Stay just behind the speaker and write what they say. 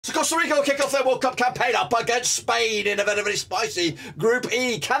So Costa Rica will kick off their World Cup campaign up against Spain in a very, very spicy Group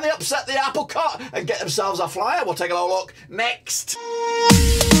E. Can they upset the apple cart and get themselves a flyer? We'll take a little look next.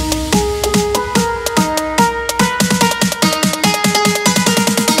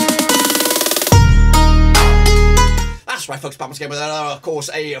 That's right, folks. Back once again with another, of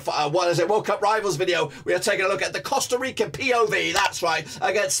course, World Cup Rivals video. We are taking a look at the Costa Rican POV. That's right,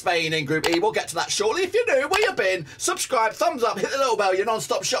 against Spain in Group E. We'll get to that shortly. If you're new, where you been? Subscribe, thumbs up, hit the little bell. Your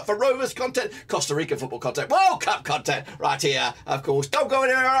non-stop shop for Rovers content, Costa Rican football content, World Cup content, right here. Of course, don't go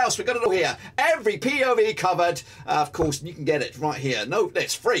anywhere else. We've got it all here. Every POV covered. Of course, you can get it right here. No,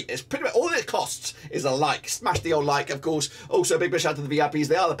 it's free. It's pretty much all it costs is a like. Smash the old like, of course. Also, a big shout out to the VIPs.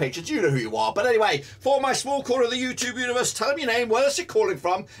 They are the patrons. You know who you are. But anyway, for my small corner of the YouTube universe, tell them your name, where else you're calling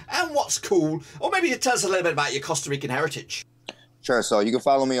from, and what's cool. Or maybe you tell us a little bit about your Costa Rican heritage. Sure. So you can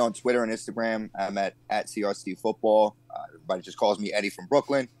follow me on Twitter and Instagram. I'm at CRC Football. Everybody just calls me Eddie from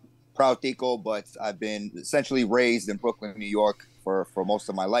Brooklyn. Proud Tico, but I've been essentially raised in Brooklyn, New York for most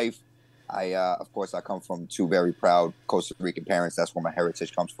of my life. Of course, I come from two very proud Costa Rican parents. That's where my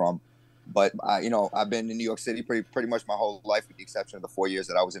heritage comes from. But, I've been in New York City pretty much my whole life, with the exception of the 4 years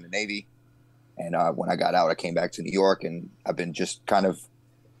that I was in the Navy. And when I got out, I came back to New York, and I've been just kind of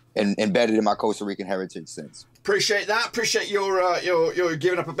embedded in my Costa Rican heritage since. Appreciate that. Appreciate your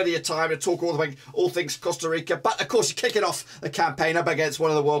giving up a bit of your time to talk all things Costa Rica. But of course, you're kicking off the campaign up against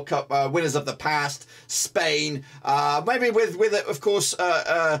one of the World Cup winners of the past, Spain. Maybe with of course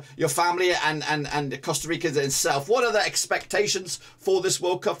your family and Costa Rica itself. What are the expectations for this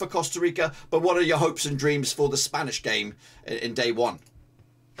World Cup for Costa Rica? But what are your hopes and dreams for the Spanish game in day one?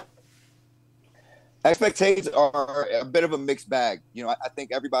 Expectations are a bit of a mixed bag. I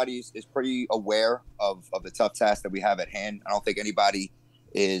think everybody is pretty aware of the tough task that we have at hand. I don't think anybody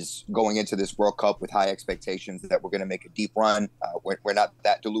is going into this World Cup with high expectations that we're going to make a deep run. We're not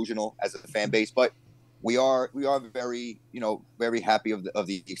that delusional as a fan base, but we are very, very happy of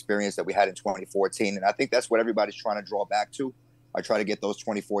the experience that we had in 2014. And I think that's what everybody's trying to draw back to. I try to get those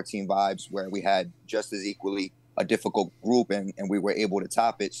 2014 vibes where we had just as equally a difficult group and we were able to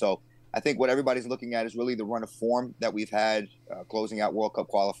top it. So I think what everybody's looking at is really the run of form that we've had closing out World Cup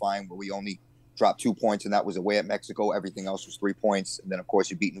qualifying, where we only dropped 2 points, and that was away at Mexico. Everything else was 3 points. And then, of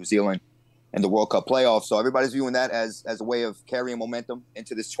course, you beat New Zealand in the World Cup playoffs. So everybody's viewing that as a way of carrying momentum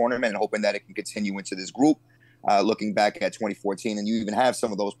into this tournament and hoping that it can continue into this group. Looking back at 2014, and you even have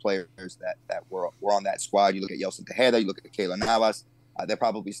some of those players that were on that squad. You look at Yeltsin Tejeda, you look at Keylor Navas. They're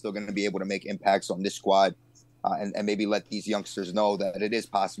probably still going to be able to make impacts on this squad. And maybe let these youngsters know that it is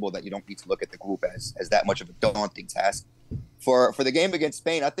possible, that you don't need to look at the group as that much of a daunting task. For the game against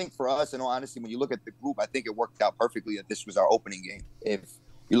Spain, I think for us, in all honesty, when you look at the group, I think it worked out perfectly that this was our opening game. If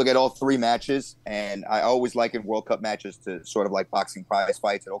you look at all three matches, and I always liken World Cup matches to sort of like boxing prize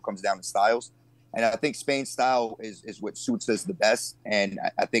fights, it all comes down to styles. And I think Spain's style is what suits us the best. And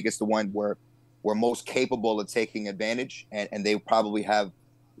I think it's the one where we're most capable of taking advantage, and they probably have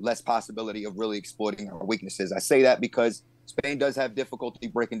less possibility of really exploiting our weaknesses. I say that because Spain does have difficulty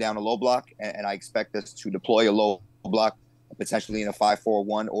breaking down a low block, and I expect us to deploy a low block potentially in a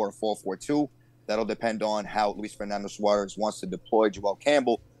 5-4-1 or a 4-4-2. That'll depend on how Luis Fernando Suarez wants to deploy Joel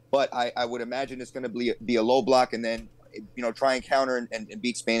Campbell. But I would imagine it's going to be a low block, and then try and counter and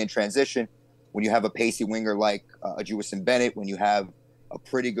beat Spain in transition. When you have a pacey winger like a Jewison Bennett, when you have a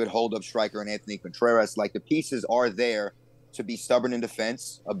pretty good hold-up striker in Anthony Contreras, like the pieces are there to be stubborn in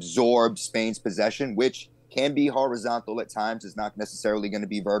defense, absorb Spain's possession, which can be horizontal at times. It's not necessarily going to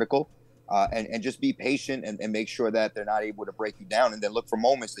be vertical. And just be patient and make sure that they're not able to break you down, and then look for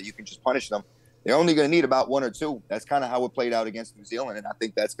moments that you can just punish them. They're only going to need about one or two. That's kind of how it played out against New Zealand, and I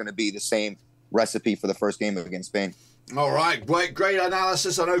think that's going to be the same recipe for the first game against Spain. All right, great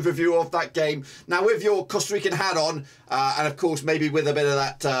analysis and overview of that game. Now, with your Costa Rican hat on, and of course maybe with a bit of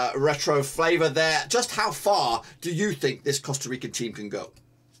that retro flavour there, just how far do you think this Costa Rican team can go?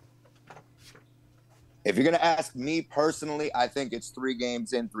 If you're going to ask me personally, I think it's 3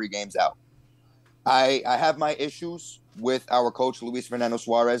 games in, 3 games out. I have my issues with our coach, Luis Fernando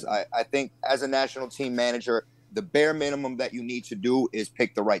Suarez. I think as a national team manager, the bare minimum that you need to do is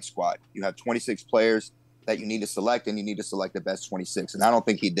pick the right squad. You have 26 players that you need to select, and you need to select the best 26. And I don't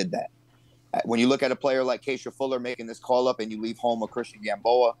think he did that. When you look at a player like Keisha Fuller making this call up, and you leave home a Christian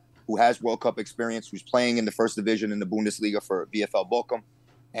Gamboa, who has World Cup experience, who's playing in the first division in the Bundesliga for VfL Bochum.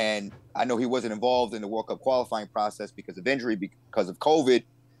 And I know he wasn't involved in the World Cup qualifying process because of injury, because of COVID,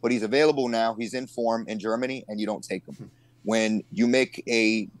 but he's available now. He's in form in Germany, and you don't take him. When you make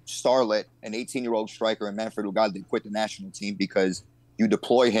a starlet, an 18-year-old striker in Manfred Ugalde, quit the national team because you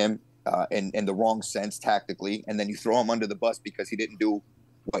deploy him in the wrong sense tactically, and then you throw him under the bus because he didn't do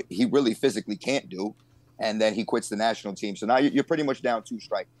what he really physically can't do. And then he quits the national team. So now you're pretty much down 2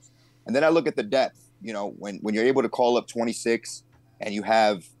 strikers. And then I look at the depth. You know, when you're able to call up 26 and you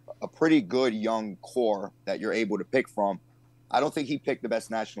have a pretty good young core that you're able to pick from, I don't think he picked the best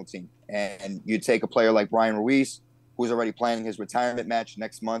national team. And you take a player like Brian Ruiz, who's already planning his retirement match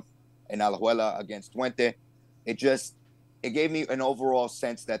next month in Alajuela against Twente. It gave me an overall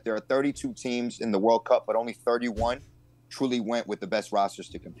sense that there are 32 teams in the World Cup, but only 31 truly went with the best rosters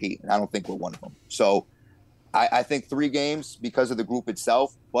to compete. And I don't think we're one of them. So I think 3 games because of the group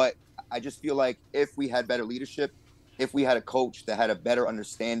itself, but I just feel like if we had better leadership, if we had a coach that had a better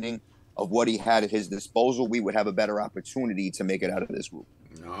understanding of what he had at his disposal, we would have a better opportunity to make it out of this group.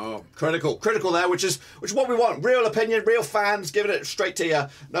 No, critical there, which is what we want. Real opinion, real fans, giving it straight to you.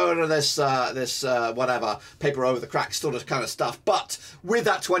 None of this whatever paper over the cracks sort of kind of stuff. But with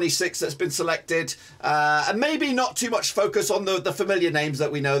that 26 that's been selected, and maybe not too much focus on the familiar names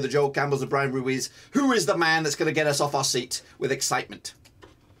that we know, the Joel Campbells, the Brian Ruiz. Who is the man that's going to get us off our seat with excitement?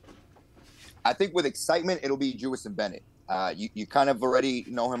 I think with excitement, it'll be Jewison Bennett. You kind of already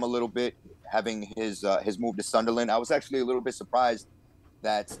know him a little bit, having his move to Sunderland. I was actually a little bit surprised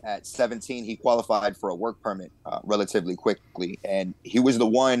that at 17 he qualified for a work permit relatively quickly, and he was the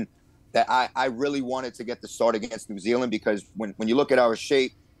one that I really wanted to get the start against New Zealand, because when you look at our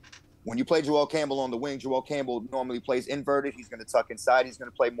shape, when you play Joel Campbell on the wing, Joel Campbell normally plays inverted. He's going to tuck inside. He's going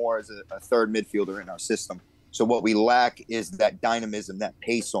to play more as a third midfielder in our system. So what we lack is that dynamism, that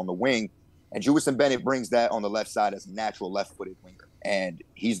pace on the wing. And Jewison Bennett brings that on the left side as a natural left-footed winger. And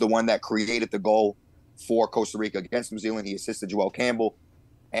he's the one that created the goal for Costa Rica against New Zealand. He assisted Joel Campbell.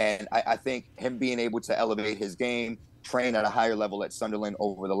 And I think him being able to elevate his game, train at a higher level at Sunderland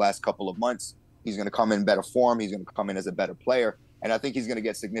over the last couple of months, he's going to come in better form. He's going to come in as a better player. And I think he's going to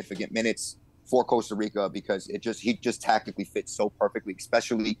get significant minutes for Costa Rica, because he just tactically fits so perfectly,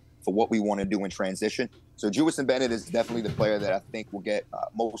 especially for what we want to do in transition. So Jewison Bennett is definitely the player that I think will get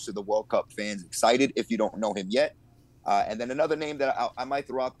most of the World Cup fans excited if you don't know him yet. And then another name that I might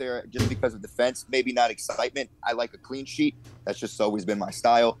throw out there just because of defense, maybe not excitement. I like a clean sheet. That's just always been my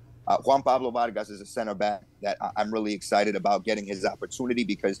style. Juan Pablo Vargas is a center back that I'm really excited about getting his opportunity,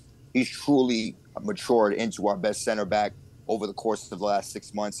 because he's truly matured into our best center back over the course of the last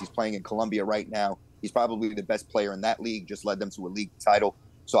 6 months. He's playing in Colombia right now. He's probably the best player in that league, just led them to a league title.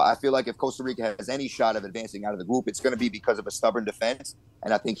 So I feel like if Costa Rica has any shot of advancing out of the group, it's going to be because of a stubborn defense.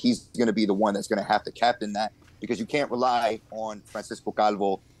 And I think he's going to be the one that's going to have to captain that, because you can't rely on Francisco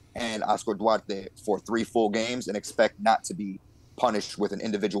Calvo and Oscar Duarte for 3 full games and expect not to be punished with an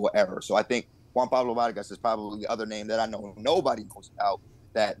individual error. So I think Juan Pablo Vargas is probably the other name that I know nobody knows about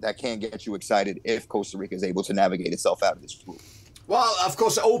that can get you excited if Costa Rica is able to navigate itself out of this group. Well, of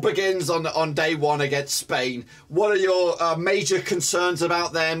course, it all begins on day one against Spain. What are your major concerns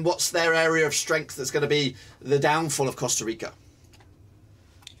about them? What's their area of strength that's going to be the downfall of Costa Rica?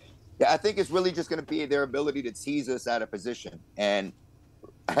 Yeah, I think it's really just going to be their ability to tease us out of position. And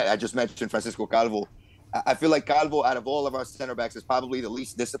I just mentioned Francisco Calvo. I feel like Calvo, out of all of our center backs, is probably the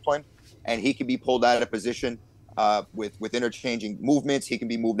least disciplined, and he can be pulled out of position with interchanging movements. He can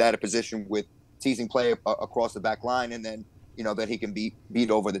be moved out of position with teasing play across the back line, and then that he can be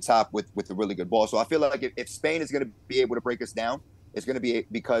beat over the top with a really good ball. So I feel like if Spain is going to be able to break us down, it's going to be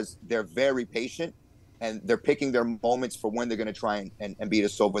because they're very patient and they're picking their moments for when they're going to try and beat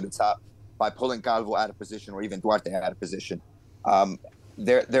us over the top by pulling Calvo out of position, or even Duarte out of position.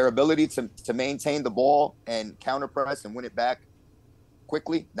 Their ability to maintain the ball and counter press and win it back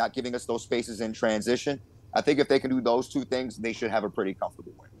quickly, not giving us those spaces in transition. I think if they can do those 2 things, they should have a pretty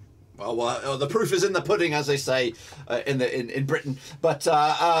comfortable win. Well, the proof is in the pudding, as they say in Britain. But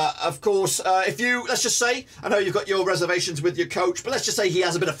of course, let's just say, I know you've got your reservations with your coach, but let's just say he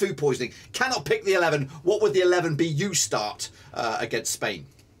has a bit of food poisoning, cannot pick the 11. What would the 11 be you start against Spain?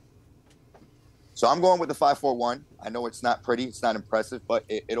 So I'm going with the 5-4-1. I know it's not pretty, it's not impressive, but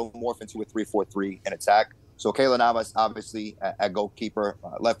it'll morph into a 3-4-3 in attack. So Keylor Navas, obviously, at goalkeeper.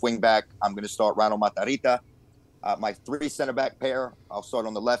 Left wing back, I'm going to start Ronald Matarrita. My 3 center back pair, I'll start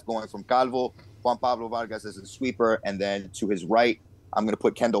on the left, going from Calvo, Juan Pablo Vargas as a sweeper, and then to his right, I'm going to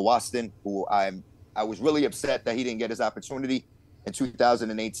put Kendall Waston, who I was really upset that he didn't get his opportunity in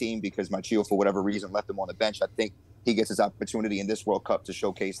 2018 because Machio, for whatever reason, left him on the bench. I think he gets his opportunity in this World Cup to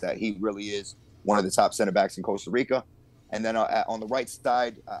showcase that he really is one of the top center backs in Costa Rica. And then on the right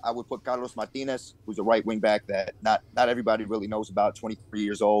side, I would put Carlos Martinez, who's a right wing back that not everybody really knows about, 23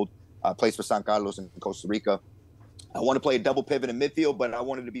 years old, plays for San Carlos in Costa Rica. I want to play a double pivot in midfield, but I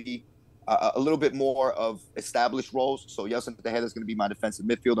wanted to be a little bit more of established roles. So Yeltsin Tejeda is going to be my defensive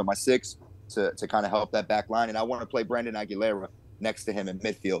midfielder, my 6, to kind of help that back line. And I want to play Brandon Aguilera next to him in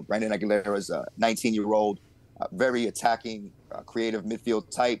midfield. Brandon Aguilera is a 19-year-old, very attacking, creative midfield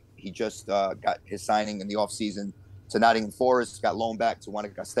type. He just got his signing in the offseason to Nottingham Forest, got loaned back to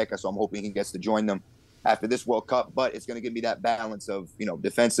Wanaka Azteca, so I'm hoping he gets to join them after this World Cup. But it's going to give me that balance of,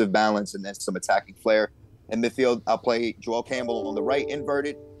 defensive balance and then some attacking flair. In midfield, I'll play Joel Campbell on the right,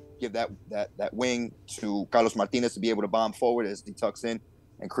 inverted, give that wing to Carlos Martinez to be able to bomb forward as he tucks in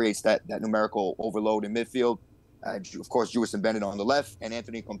and creates that numerical overload in midfield. Of course, Jewison Bennett on the left, and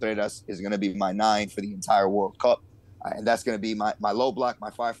Anthony Contreras is going to be my 9 for the entire World Cup. And that's going to be my low block, my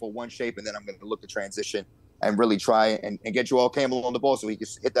 5-4-1 shape, and then I'm going to look to transition and really try and get Joel Campbell on the ball so he can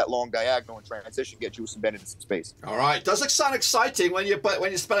hit that long diagonal and transition, get Jewison Bennett in some space. All right. Does it sound exciting when you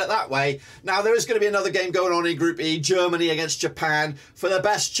spell it that way? Now, there is going to be another game going on in Group E, Germany against Japan, for the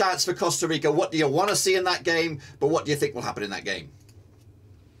best chance for Costa Rica. What do you want to see in that game, but what do you think will happen in that game?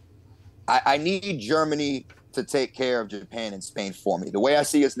 I need Germany to take care of Japan and Spain for me. The way I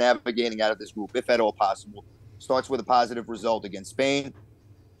see us navigating out of this group, if at all possible, starts with a positive result against Spain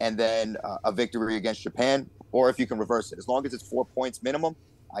and then a victory against Japan, or if you can reverse it. As long as it's 4 points minimum,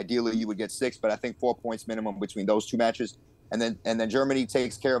 ideally you would get 6, but I think 4 points minimum between those two matches. And then Germany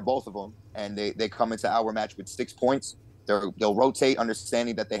takes care of both of them, and they come into our match with 6 points. They'll rotate,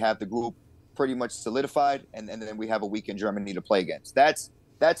 understanding that they have the group pretty much solidified, and then we have a week in Germany to play against.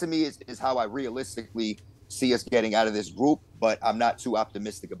 That to me is how I realistically see us getting out of this group, but I'm not too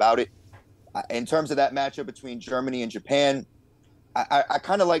optimistic about it. In terms of that matchup between Germany and Japan, I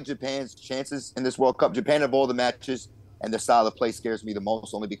kind of like Japan's chances in this World Cup. Japan, of all the matches, and their style of play scares me the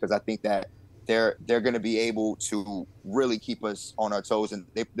most, only because I think that they're going to be able to really keep us on our toes, and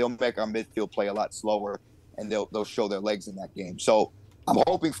they'll make our midfield play a lot slower, and they'll show their legs in that game. So I'm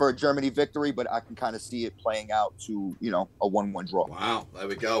hoping for a Germany victory, but I can kind of see it playing out to, a 1-1 draw. Wow, there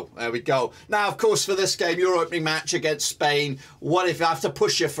we go. There we go. Now, of course, for this game, your opening match against Spain, what if I have to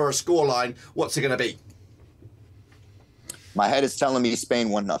push you for a scoreline? What's it going to be? My head is telling me Spain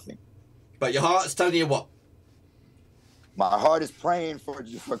 1-0. But your heart's telling you what? My heart is praying for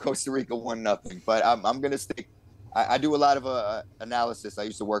Costa Rica 1-0. But I'm going to stick. I do a lot of analysis. I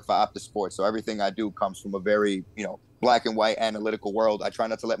used to work for Opta Sports, so everything I do comes from a very, black and white analytical world. I try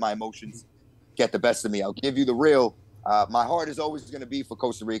not to let my emotions get the best of me. I'll give you the real. My heart is always going to be for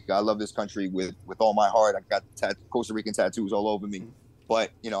Costa Rica. I love this country with all my heart. I got Costa Rican tattoos all over me.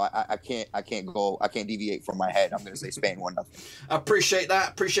 But I can't deviate from my head. I'm going to say Spain 1-0. Appreciate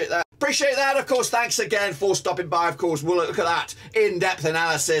that. Of course, thanks again for stopping by. Of course, we'll look at that in-depth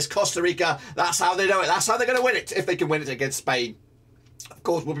analysis. Costa Rica, that's how they do it. That's how they're going to win it, if they can win it against Spain. Of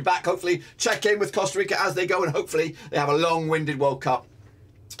course, we'll be back, hopefully, check in with Costa Rica as they go, and hopefully they have a long-winded World Cup.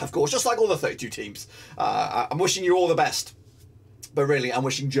 Of course, just like all the 32 teams. I'm wishing you all the best. But really, I'm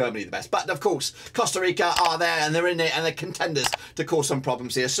wishing Germany the best. But, of course, Costa Rica are there, and they're in it, and they're contenders to cause some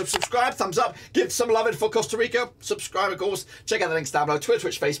problems here. So subscribe, thumbs up, give some love for Costa Rica. Subscribe, of course. Check out the links down below. Twitter,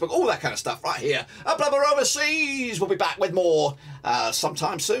 Twitch, Facebook, all that kind of stuff right here. Up Blubber Overseas. We'll be back with more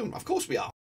sometime soon. Of course we are.